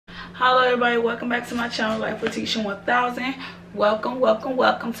Hello everybody, welcome back to my channel, Life with Tisha 1000. Welcome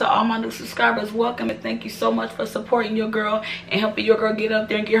to all my new subscribers. Welcome and thank you so much for supporting your girl and helping your girl get up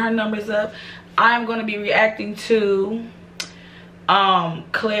there and get her numbers up. I am going to be reacting to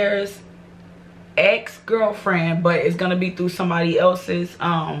Claire's ex-girlfriend, but it's going to be through somebody else's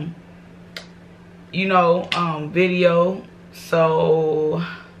video. So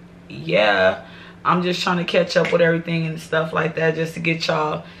yeah, I'm just trying to catch up with everything and stuff like that, just to get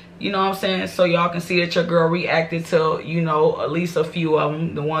y'all, you know what I'm saying, so y'all can see that your girl reacted to, you know, at least a few of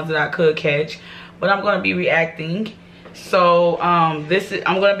them, the ones that I could catch. But I'm going to be reacting. So I'm going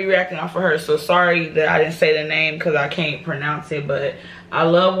to be reacting off of her. So sorry that I didn't say the name because I can't pronounce it, but I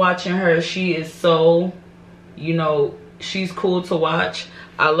love watching her. She is so, you know, she's cool to watch.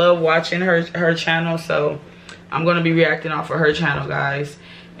 I love watching her channel, so I'm going to be reacting off of her channel, guys.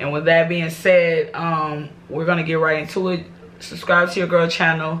 And with that being said, we're going to get right into it. Subscribe to your girl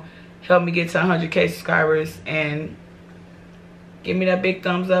channel. Help me get to 100K subscribers. And give me that big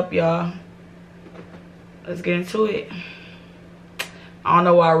thumbs up, y'all. Let's get into it. I don't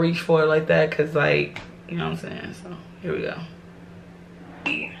know why I reached for it like that. Because, like, you know what I'm saying? So, here we go.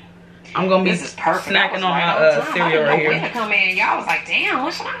 I'm going to be snacking on my cereal right here. Come in. Y'all was like, damn,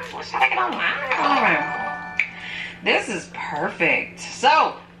 what should I get on mine? This is perfect.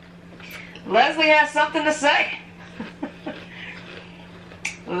 So, Leslie has something to say.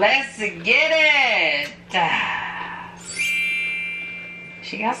 Let's get it.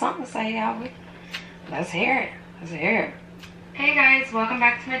 She got something to say, y'all. Let's hear it. Let's hear it. Hey guys, welcome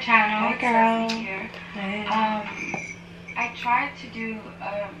back to my channel. Hey girl. Here. Hey. I tried to do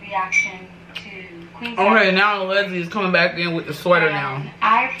a reaction to Queen's. Okay, now Leslie is coming back in with the sweater now.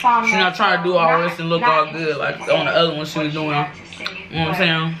 I found she's not trying to do all this and look all good like on the other one she was doing. You know what I'm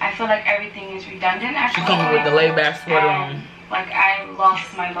saying? I feel like everything is redundant. She's coming with the laid back sweater on. Like I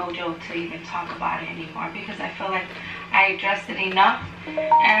lost my mojo to even talk about it anymore because I feel like I addressed it enough,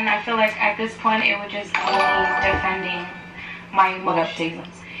 and I feel like at this point it would just be me defending my emotions.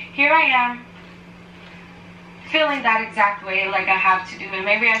 Here I am, feeling that exact way, like I have to do it.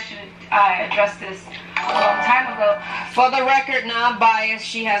 Maybe I should address this a long time ago. For the record, non-biased,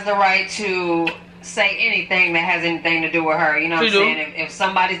 she has the right to say anything that has anything to do with her. You know what I'm saying? If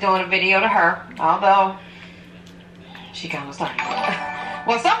somebody's doing a video to her, although she kind of started.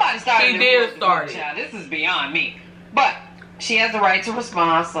 Well, somebody started. She did start it. This is beyond me. But she has the right to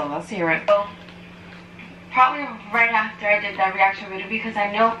respond, so let's hear it. So, probably right after I did that reaction video, because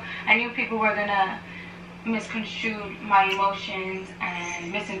I knew people were gonna misconstrue my emotions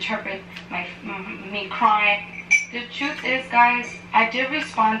and misinterpret me crying. The truth is, guys, I did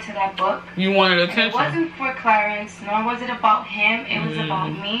respond to that book. You wanted attention. It wasn't for Clarence, nor was it about him. It was about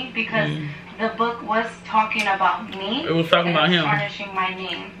me, because the book was talking about me. It was talking about him. Tarnishing my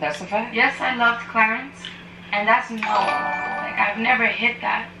name. That's a fact. Yes, I loved Clarence, and that's no. Like, I've never hit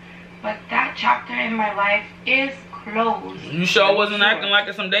that. But that chapter in my life is closed. You sure wasn't acting like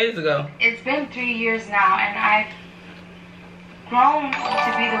it some days ago. It's been 3 years now, and I've grown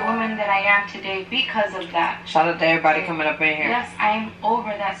to be the woman that I am today because of that. Shout out to everybody coming up in here. Yes, I'm over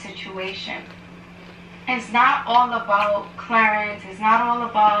that situation. It's not all about Clarence. It's not all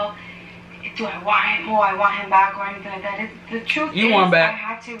about, do I want him or I want him back or anything like that. The truth is, want back, I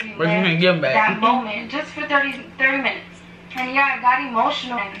had to but you can give him back. That moment just for 30 minutes. And yeah, I got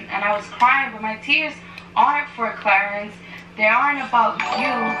emotional and I was crying, but my tears aren't for Clarence. They aren't about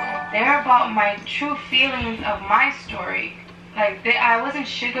you. They're about my true feelings of my story. Like, I wasn't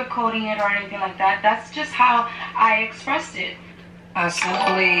sugarcoating it or anything like that. That's just how I expressed it. I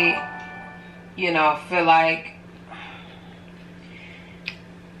simply, you know, feel like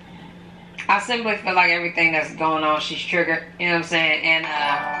everything that's going on, she's triggered. You know what I'm saying? And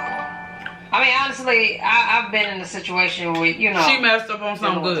I mean, honestly, I've been in a situation where, you know, she messed up on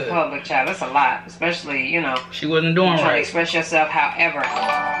something good. Public child, that's a lot, especially, you know, she wasn't doing trying right. to express yourself. However,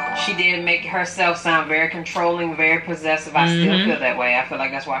 she did make herself sound very controlling, very possessive. I still feel that way. I feel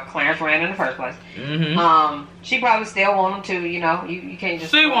like that's why Clarence ran in the first place. She probably still want him to, you know, you can't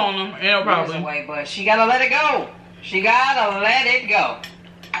just. She want him, ain't no problem. Away, but she gotta let it go. She gotta let it go.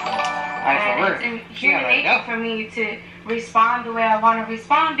 And it's humiliating for me to respond the way I want to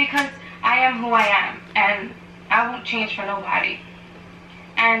respond because I am who I am, and I won't change for nobody.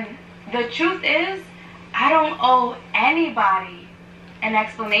 And the truth is, I don't owe anybody an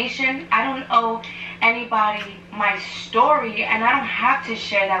explanation. I don't owe anybody my story, and I don't have to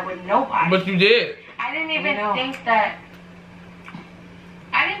share that with nobody. But you did. I didn't even think that.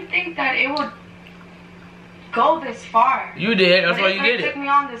 I didn't think that it would go this far. You did. That's why you did it. Took me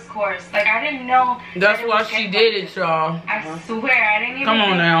on this course. Like, I didn't know. That's why she did it, y'all. I swear, I didn't even Come on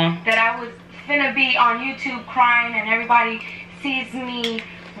think now. that I was finna be on YouTube crying and everybody sees me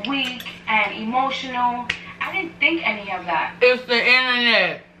weak and emotional. I didn't think any of that. It's the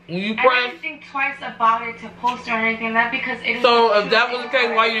internet. When you press. I didn't think twice about it to post or anything. That because it is. So if that was the case,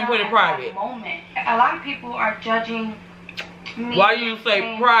 why you didn't put it private? Moment. A lot of people are judging me. Why you didn't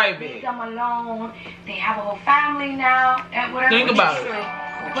say private? Leave them alone. They have a whole family now. And whatever. Think about it.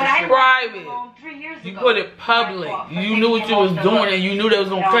 But I private. 3 years ago. You put it public. You knew what you was doing, and you knew they was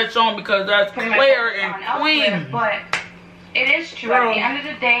gonna catch on because that's Claire and Queen. But it is true. At the end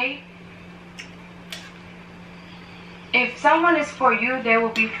of the day, if someone is for you, they will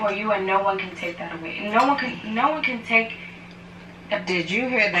be for you, and no one can take that away. No one can take. Did you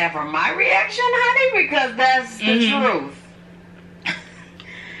hear that from my reaction, honey? Because that's the truth.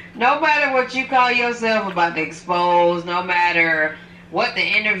 No matter what you call yourself about to expose, no matter what the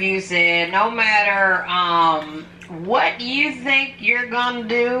interview said, no matter what you think you're gonna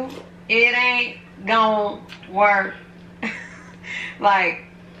do, it ain't gonna work. Like,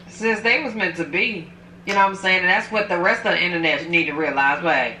 sis, they was meant to be. You know what I'm saying? And that's what the rest of the internet need to realize.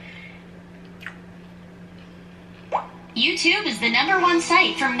 But YouTube is the #1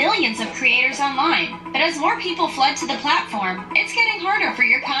 site for millions of creators online. But as more people flood to the platform, it's getting harder for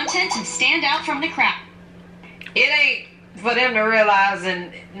your content to stand out from the crowd. it ain't for them to realize,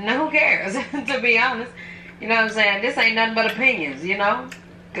 and who cares, to be honest. You know what I'm saying? This ain't nothing but opinions, you know?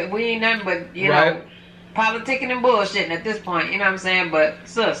 'Cause we ain't nothing but, you know, politicking and bullshitting at this point. You know what I'm saying? But,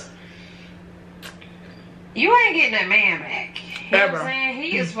 sis, you ain't getting that man back. You know what I'm saying?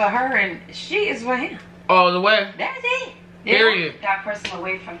 He is for her and she is for him. All the way. That's it. Period. That person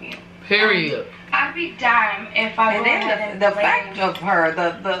away from you. Period. I'd be damned if I. And then the fact of her,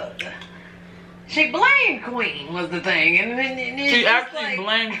 the she blamed Queen was the thing, and then she actually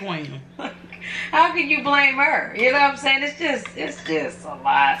blamed Queen. How can you blame her? You know what I'm saying? It's just a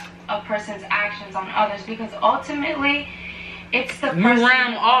lot. A person's actions on others, because ultimately it's the person. You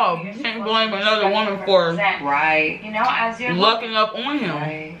ran him off. You can't blame another woman for right. You know, as you're looking up on him.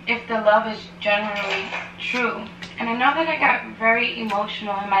 Right. If the love is generally true. And I know that I got very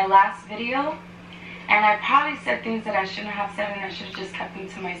emotional in my last video, and I probably said things that I shouldn't have said, and I should have just kept them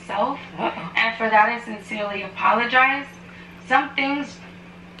to myself. And for that, I sincerely apologize. Some things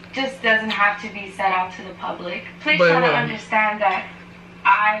just doesn't have to be said out to the public. Please try to understand that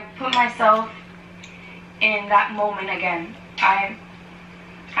I put myself in that moment again. I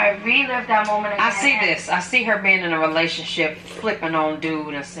relived that moment again. I see this. I see her being in a relationship, flipping on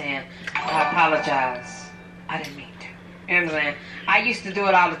dude and saying, I apologize. I didn't mean to. You know what I'm saying? I used to do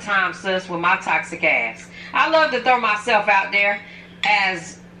it all the time, sis, with my toxic ass. I love to throw myself out there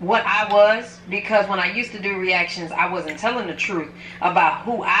as what I was, because when I used to do reactions, I wasn't telling the truth about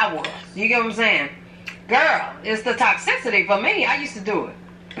who I was. You get what I'm saying? Girl, it's the toxicity for me. I used to do it.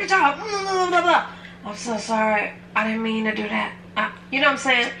 Bitch, I'm so sorry. I didn't mean to do that. You know what I'm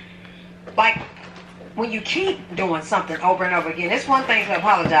saying? Like, when you keep doing something over and over again, it's one thing to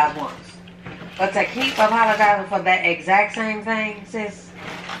apologize once. But to keep apologizing for that exact same thing, sis,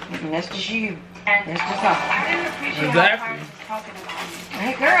 that's just you. And that's just all. I didn't appreciate how Clarence was talking about me.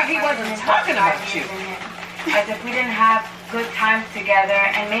 Hey, girl, he wasn't talking about you. As if we didn't have good times together,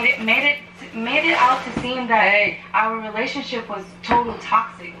 and made it out to seem that our relationship was total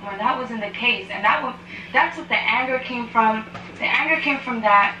toxic, when that wasn't the case. And that's what the anger came from. The anger came from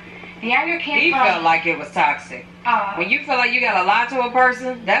that. The anger came from. He felt like it was toxic. When you feel like you gotta lie to a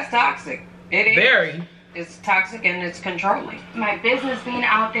person, that's toxic. It is. Very. It's toxic and it's controlling. My business being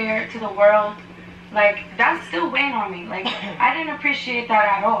out there to the world, like, that's still weighing on me. Like, I didn't appreciate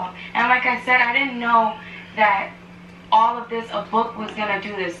that at all. And like I said, I didn't know that all of this, a book was gonna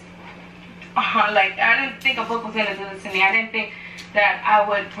do this. Like, I didn't think a book was gonna do this to me. I didn't think that I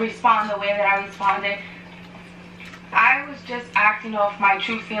would respond the way that I responded. I was just acting off my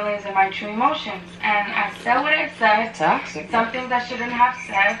true feelings and my true emotions. And I said what I said. Toxic. Some things I shouldn't have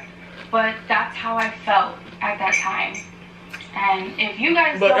said. But that's how I felt at that time. And if you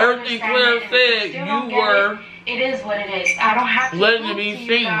guys but don't everything Claire said, you were it is what it is. I don't have to letting it be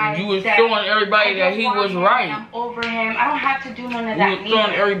seen. You was showing everybody that he was right. I'm over him. I don't have to do none of that. You was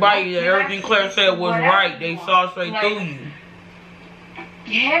showing everybody that everything Claire said was right. They saw straight through you.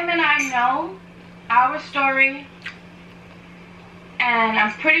 Him and I know our story, and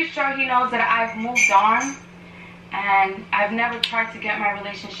I'm pretty sure he knows that I've moved on. And I've never tried to get my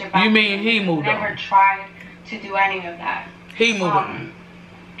relationship back. You mean he moved on? Never tried to do any of that. He moved on.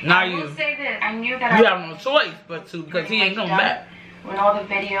 Not you. I will say this. I knew that you have no choice but to, because he ain't coming back. when all the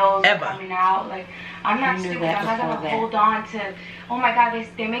videos were coming out. Like, I'm not stupid. I'm not gonna hold on to, oh my God,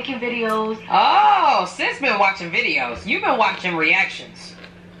 they're making videos. Oh, sis been watching videos. You've been watching reactions.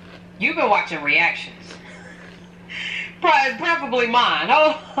 You've been watching reactions. Preferably mine.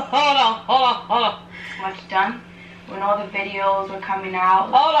 Hold on. Much done. When all the videos were coming out.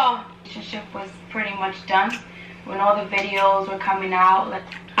 Hold on. The relationship was pretty much done. When all the videos were coming out. Like,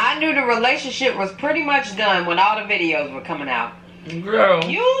 I knew the relationship was pretty much done when all the videos were coming out. Girl.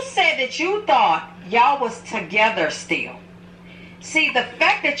 You said that you thought y'all was together still. See, the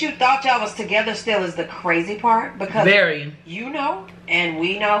fact that you thought y'all was together still is the crazy part. Because you know, and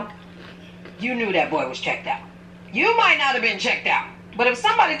we know, you knew that boy was checked out. You might not have been checked out. But if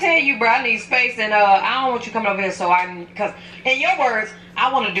somebody tell you, bro, I need space and I don't want you coming over here, because in your words,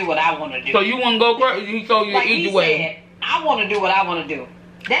 I want to do what I want to do. So you want to go crazy? He told you either way. Said, I want to do what I want to do.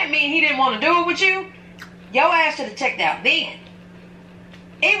 That mean he didn't want to do it with you? Your ass should have checked out then.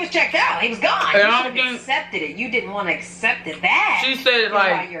 He was checked out. He was gone. You should have accepted it. You didn't want to accept it. That she said,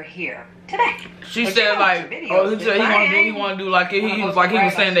 like, why you're here today. She said, like, oh, he said he want to do what he want to do. Like, he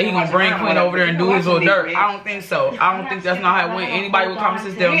was saying that he gonna bring Queen over there and do his little dirt. I don't think so. I don't think that's not how it went. Anybody with common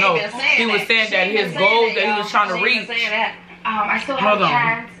sense, they'll know. He was saying that his goals that he was trying to reach. I still have a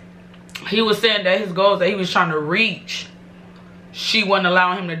chance. He was saying that his goals that he was trying to reach, she wasn't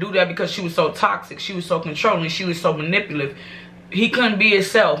allowing him to do that because she was so toxic. She was so controlling. She was so manipulative. He couldn't be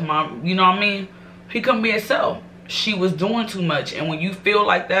himself, Mom. You know what I mean? He couldn't be himself. She was doing too much. And when you feel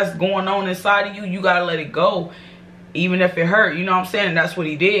like that's going on inside of you, you got to let it go. Even if it hurt. You know what I'm saying? And that's what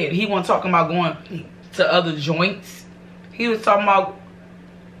he did. He wasn't talking about going to other joints. He was talking about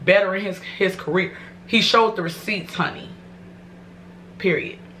bettering his career. He showed the receipts, honey.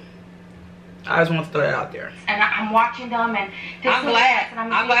 Period. I just want to throw that out there. And I'm watching them, and I'm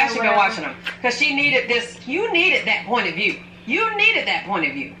glad she's been watching them. Because she needed this. You needed that point of view. You needed that point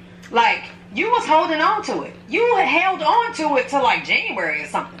of view. Like, you was holding on to it. You had held on to it till like January or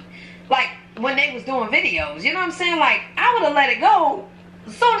something. Like, when they was doing videos. You know what I'm saying? Like, I would have let it go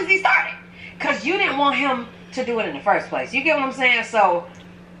as soon as he started. Because you didn't want him to do it in the first place. You get what I'm saying? So,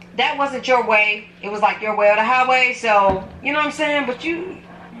 that wasn't your way. It was like your way or the highway. So, you know what I'm saying? But you...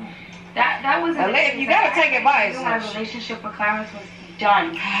 That was... You got to take advice. My relationship with Clarence was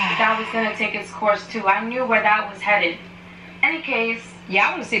done. That was going to take its course, too. I knew where that was headed. Any case, yeah,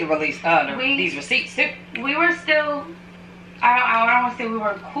 I want to see the release, these receipts too. We were still, I don't want to say we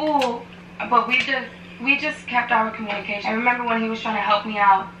were cool, but we just kept our communication. I remember when he was trying to help me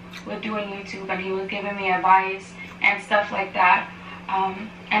out with doing YouTube, and he was giving me advice and stuff like that.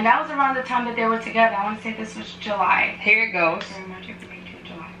 And that was around the time that they were together. I want to say this was July. Here it goes.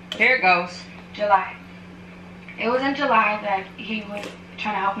 July. Here it goes. July. It was in July that he was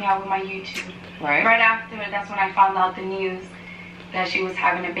trying to help me out with my YouTube. Right after, that's when I found out the news that she was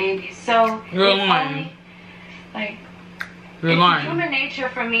having a baby. So you're lying. Like, you're lying. It's human nature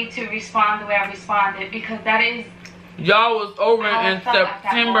for me to respond the way I responded, because that is. Y'all was over in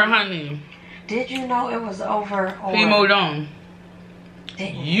September, honey. Did you know it was over? He moved on.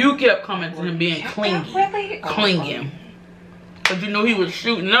 You kept coming to him being clingy, clinging. Because you knew he was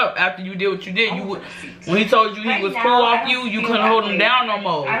shooting up after you did what you did. When he told you he was cool off you, you couldn't hold him down no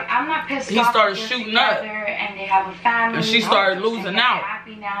more. I'm not pissed off. He started shooting up. And they have a family. And she started losing out.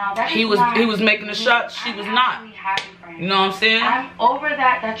 He was making the shots. She was not. You know what I'm saying? I'm over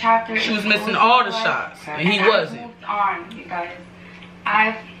that chapter. She was missing all the shots. And he wasn't. I moved on, you guys.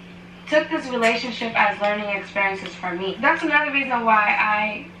 I've took this relationship as learning experiences for me. That's another reason why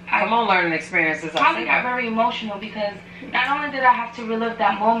I come on, learning experiences. Probably got very emotional, because not only did I have to relive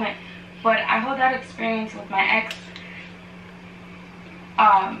that moment, but I hold that experience with my ex.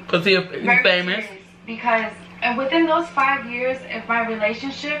 Because he's famous. Because within those 5 years of my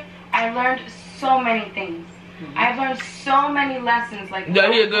relationship, I learned so many things. I've learned so many lessons. Like,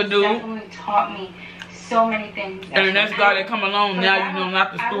 yeah, he a good dude. Definitely taught me so many things. And the next guy that come along, now you know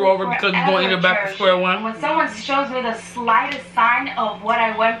not to screw over because you're going to either back to square one. When someone shows me the slightest sign of what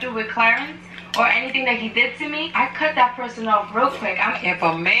I went through with Clarence, or anything that he did to me, I cut that person off real quick. If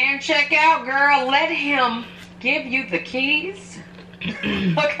a man check out, girl, let him give you the keys.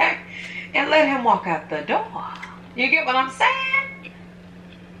 Okay? And let him walk out the door. You get what I'm saying?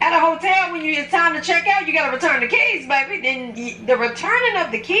 At a hotel, when it's time to check out, you got to return the keys, baby. Then the returning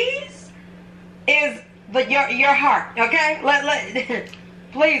of the keys is your heart, okay?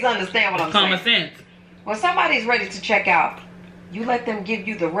 Please understand what I'm saying. Common sense. When somebody's ready to check out, you let them give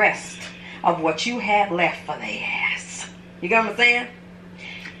you the rest of what you had left for their ass. You get what I'm saying?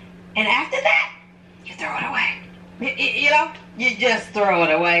 And after that, you throw it away. You know, you just throw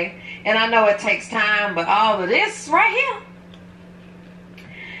it away. And I know it takes time, but all of this right here,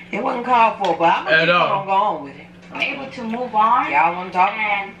 It wasn't called for, but I'm gonna keep go on with it. I'm able to move on. Y'all want to talk?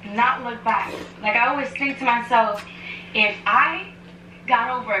 And not look back. Like I always think to myself, if I got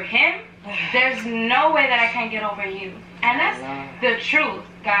over him, there's no way that I can't get over you. And that's the truth,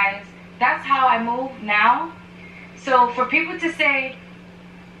 guys. That's how I move now. So for people to say,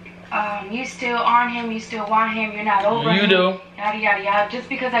 you still on him, you still want him, you're not over him. You do. Yada, yada, yada. Just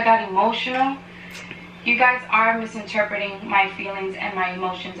because I got emotional, you guys are misinterpreting my feelings and my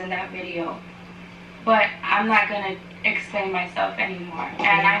emotions in that video. But I'm not going to explain myself anymore.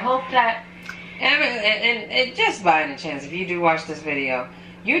 And I hope that... And just by any chance, if you do watch this video,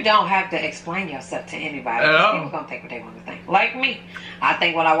 you don't have to explain yourself to anybody. People gonna think what they want to think. Like me, I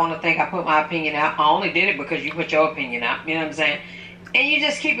think what I want to think. I put my opinion out. I only did it because you put your opinion out. You know what I'm saying? And you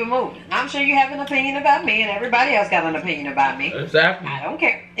just keep it moving. I'm sure you have an opinion about me, and everybody else got an opinion about me. Exactly. I don't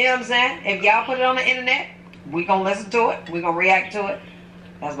care. You know what I'm saying? If y'all put it on the internet, we gonna listen to it. We gonna react to it.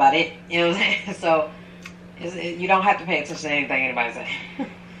 That's about it. You know what I'm saying? So you don't have to pay attention to anything anybody says.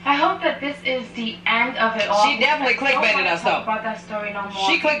 I hope that this is the end of it all. She definitely clickbaited us, though. About that story no more.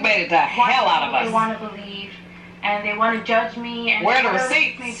 She clickbaited the hell out of us. They want to believe, and they want to judge me. And where are the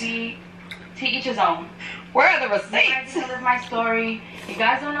receipts? Maybe to each his own. Where are the receipts? You guys don't live my story. You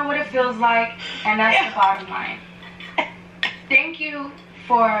guys don't know what it feels like, and that's the bottom line. Thank you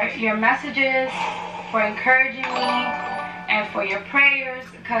for your messages, for encouraging me, and for your prayers,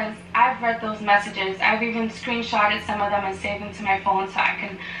 because I've read those messages. I've even screenshotted some of them and saved them to my phone so I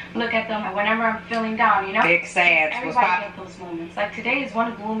can look at them whenever I'm feeling down, you know? Big sad. Everybody gets those moments. Like today is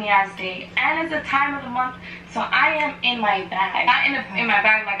one gloomy ass day, and it's the time of the month, so I am in my bag. Not in my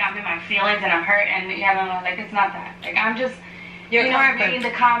bag like I'm in my feelings and I'm hurt and like it's not that. Like I'm just, reading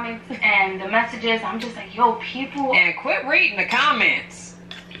the comments and the messages. I'm just like, yo, people. And quit reading the comments.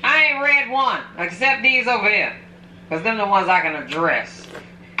 I ain't read one except these over here. Because them the ones I can address.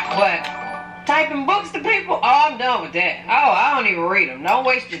 But typing books to people, I'm done with that. I don't even read them. Don't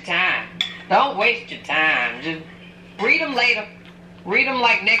waste your time. Don't waste your time. Just read them later. Read them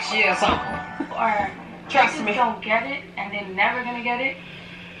like next year or something. Or trust they me. Don't get it, and they're never gonna get it.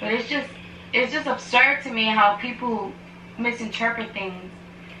 But it's just absurd to me how people misinterpret things.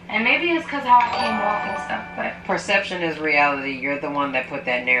 And maybe it's because how I came off and stuff, but... Perception is reality. You're the one that put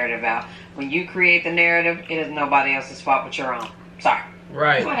that narrative out. When you create the narrative, it is nobody else's fault but your own. Sorry.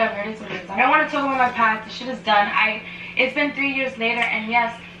 Right. Whatever, it is what it is. I don't want to talk about my past. The shit is done. It's been 3 years later, and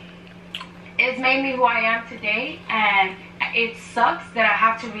yes, it's made me who I am today, and it sucks that I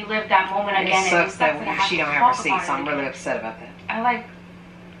have to relive that moment again. It sucks that she don't have receipts, so I'm really upset about that. I,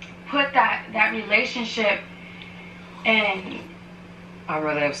 put that relationship in... I'm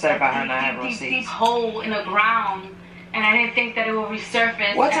really upset about her not having receipts. Deep hole in the ground, and I didn't think that it would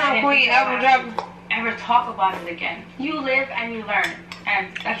resurface. What time Queen ever talk about it again? You live and you learn, and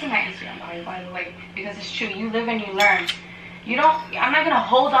that's in my Instagram by the way, because it's true. You live and you learn. You don't. I'm not gonna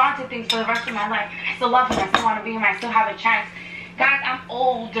hold on to things for the rest of my life. I still love him. I still want to be him. I still have a chance. Guys, I'm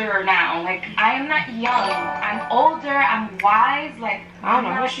older now. Like I am not young. I'm older. I'm wise. Like I don't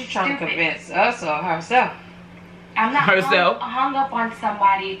know who she's trying to convince, us or herself. I'm not hung up on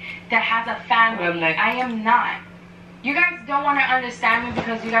somebody that has a family. I am not. You guys don't want to understand me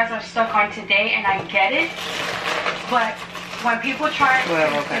because you guys are stuck on today, and I get it. But when people try to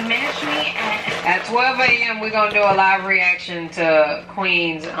diminish me, and at 12 a.m. we're gonna do a live reaction to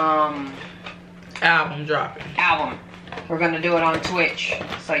Queen's album dropping. We're gonna do it on Twitch,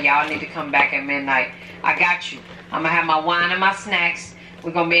 so y'all need to come back at midnight. I got you. I'm gonna have my wine and my snacks. We're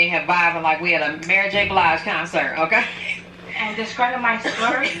gonna be in here vibing like we at a Mary J. Blige concert, okay? And discredit my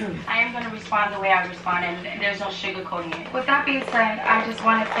story, I am gonna respond the way I respond, and there's no sugarcoating it. With that being said, I just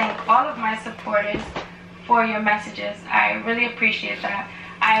want to thank all of my supporters for your messages. I really appreciate that.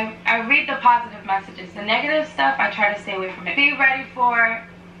 I read the positive messages. The negative stuff, I try to stay away from it. Be ready for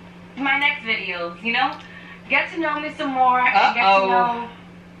my next videos, Get to know me some more and get to know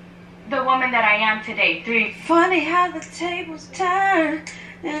the woman that I am today. Funny how the tables turn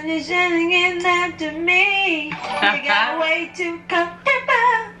and they're shining in after me. You got way too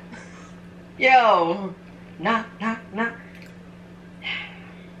comfortable. Yo. Nah.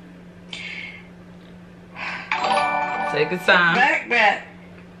 Take a time. The fact that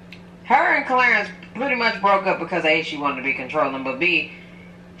her and Clarence pretty much broke up because A, she wanted to be controlling, but B,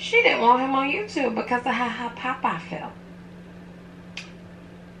 she didn't want him on YouTube because of how Popeye felt.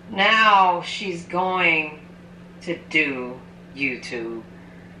 Now she's going to do YouTube.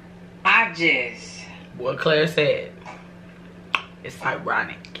 What Claire said. It's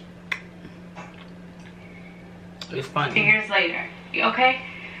ironic. It's funny. 2 years later. Okay?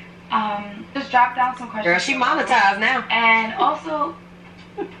 Just drop down some questions. Girl, she monetized now. And also,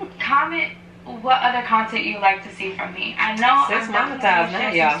 comment what other content you like to see from me. I know I'm definitely gonna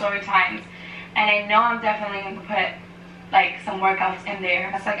share some story times, and I know I'm definitely gonna put like some workouts in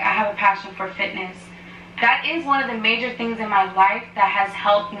there. It's like I have a passion for fitness. That is one of the major things in my life that has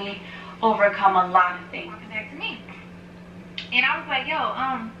helped me overcome a lot of things. Connect to me, and I was like, yo,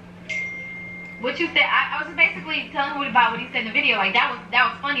 what you said, I was basically telling him about what he said in the video. Like that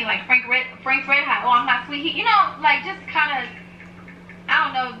was funny. Like Frank Red Hot. Oh, I'm not sweet. You know, like just kind of, I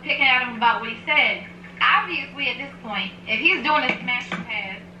don't know, picking at him about what he said. Obviously, at this point, if he's doing a smash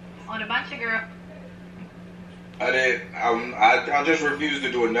pass on a bunch of girls, I just refused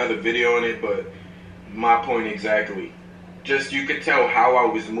to do another video on it. But my point exactly. Just you could tell how I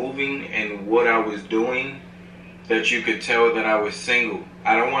was moving and what I was doing. That you could tell that I was single.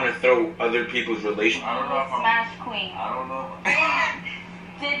 I don't want to throw other people's relations. I don't know if I'm smash queen. I don't know.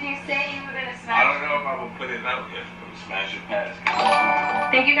 Did you say you were gonna smash? I don't know if I would put it out yet. Smash it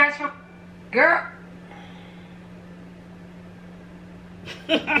pass. Thank you guys for. Girl.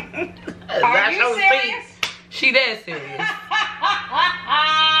 Are you serious? She that serious.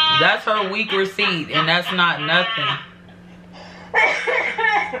 That's her weak receipt, and that's not nothing.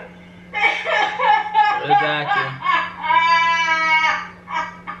 Exactly.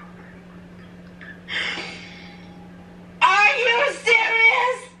 Are you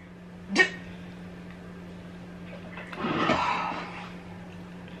serious?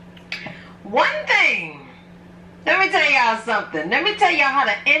 One thing. Let me tell y'all something. Let me tell y'all how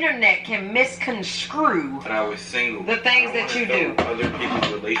the internet can misconstrue But I was single. the things that you do. Other people's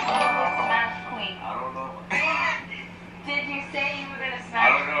relations. Smash queen. I don't know. Did you say you were gonna smash? I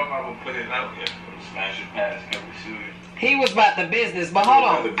don't know if I would put it out yet. Smash it pass. Can we sue it? He was about the business, but hold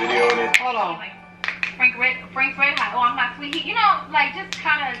on. Another video on it. Hold on. Like Frank Red Hot. Oh, I'm not sweet. You know, like just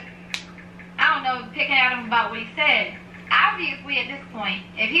kind of, I don't know, picking at him about what he said. Obviously, at this point,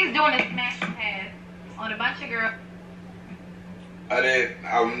 if he's doing a smash pass on a bunch of girls.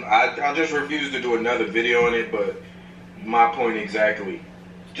 I just refused to do another video on it, but my point exactly.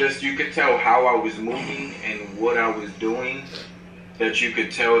 Just you could tell how I was moving and what I was doing. That you could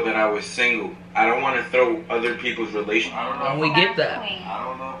tell that I was single. I don't want to throw other people's relations. I don't know. And we get that. I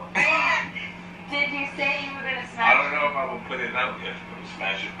don't know. Did you say you were gonna smash? I don't know if I would put it out yet.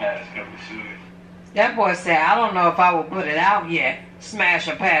 Smash it pass. Can we sue it? That boy said, I don't know if I will put it out yet. Smash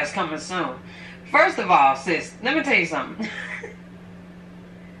or pass coming soon. First of all, sis, let me tell you something.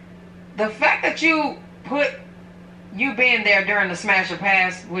 The fact that you being there during the smash or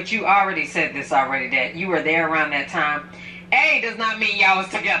pass, which you already said this already, that you were there around that time, A, does not mean y'all was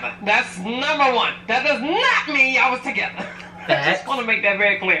together. That's number one. That does not mean y'all was together. I just want to make that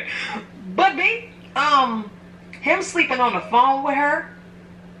very clear. But B, him sleeping on the phone with her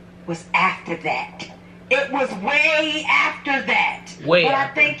was after that. It was way after that. Way but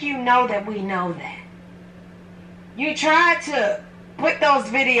after. I think you know that we know that. You tried to put those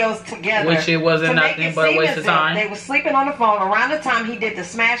videos together. Which it wasn't nothing but a waste of time. They were sleeping on the phone around the time he did the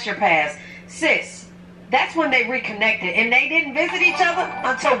smash or pass. Sis, that's when they reconnected. And they didn't visit each other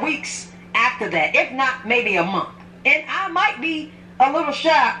until weeks after that. If not, maybe a month. And I might be a little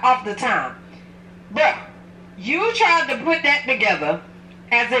shy off the time. Bruh, you tried to put that together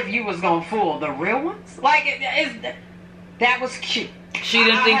as if you was gonna fool the real ones. Like, that was cute. She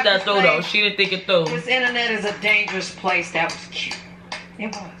didn't think that through, though. She didn't think it through. This internet is a dangerous place. That was cute. It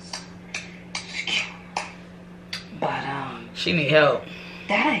was. It was cute. But, she need help.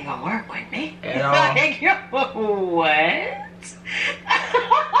 that ain't gonna work with me. At all. What?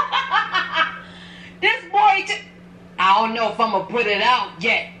 This boy, I don't know if I'm gonna put it out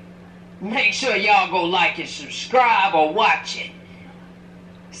yet. Make sure y'all go like and subscribe or watch it.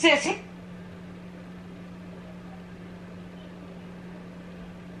 Sissy.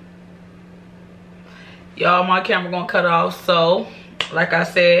 Y'all, my camera gonna cut off. So, like I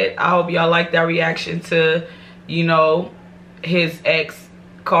said, I hope y'all like that reaction to, you know, his ex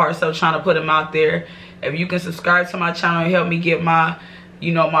car. So trying to put him out there. If you can subscribe to my channel and help me get my,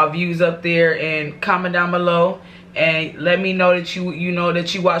 you know, my views up there, and comment down below and let me know that you know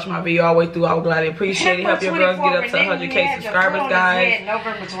that you watched my video all the way through. I would gladly appreciate it. Help your girls get up to 100K subscribers, guys.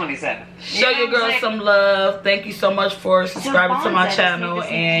 November 27th. Show your girls some love. Thank you so much for subscribing to my channel.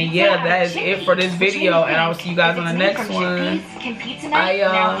 And yeah, that is it for this video. And I will see you guys on the next one. Can pizza night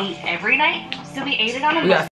now eat every night? So we ate it on a